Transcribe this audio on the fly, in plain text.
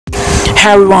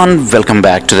Hey everyone, welcome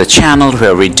back to the channel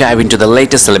where we dive into the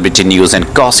latest celebrity news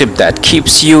and gossip that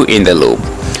keeps you in the loop.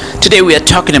 Today we are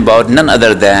talking about none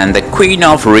other than the queen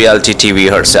of reality TV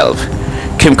herself,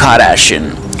 Kim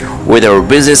Kardashian. With her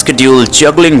busy schedule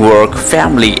juggling work,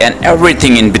 family and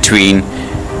everything in between,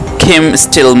 Kim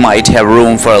still might have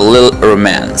room for a little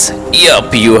romance.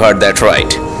 Yup, you heard that right.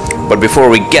 But before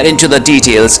we get into the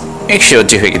details, make sure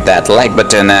to hit that like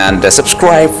button and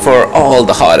subscribe for all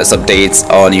the hottest updates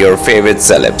on your favorite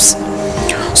celebs.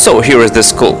 So here is the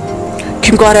scoop.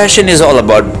 Kim Kardashian is all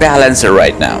about balance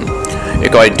right now.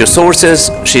 According to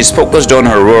sources, she's focused on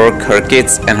her work, her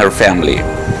kids and her family.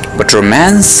 But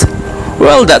romance?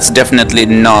 Well, that's definitely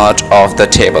not off the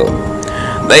table.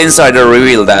 The insider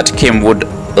revealed that Kim would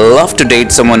love to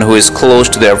date someone who is close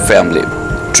to their family.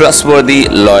 Trustworthy,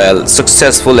 loyal,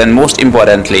 successful and most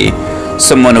importantly,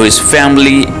 someone who is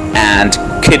family and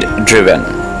kid driven.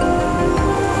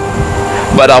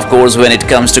 But of course, when it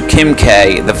comes to Kim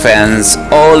K, the fans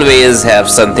always have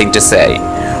something to say.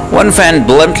 One fan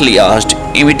bluntly asked,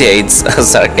 imitates a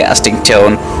sarcastic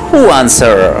tone, who wants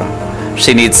her?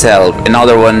 She needs help.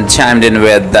 Another one chimed in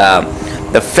with,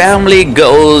 the family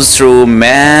goes through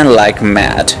man like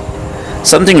mad.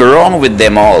 Something wrong with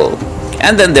them all.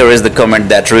 And then there is the comment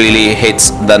that really hits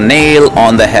the nail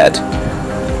on the head.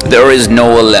 There is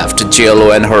nowhere left.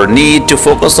 JLo and her need to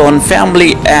focus on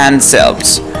family and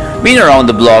selves. Been around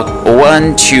the block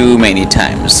one too many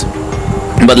times.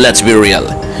 But let's be real.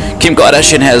 Kim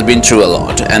Kardashian has been through a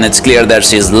lot, and it's clear that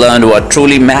she's learned what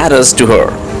truly matters to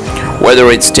her. Whether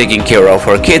it's taking care of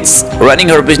her kids, running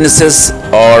her businesses,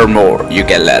 or more. You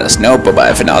can let us know. Bye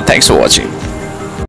bye for now. Thanks for watching.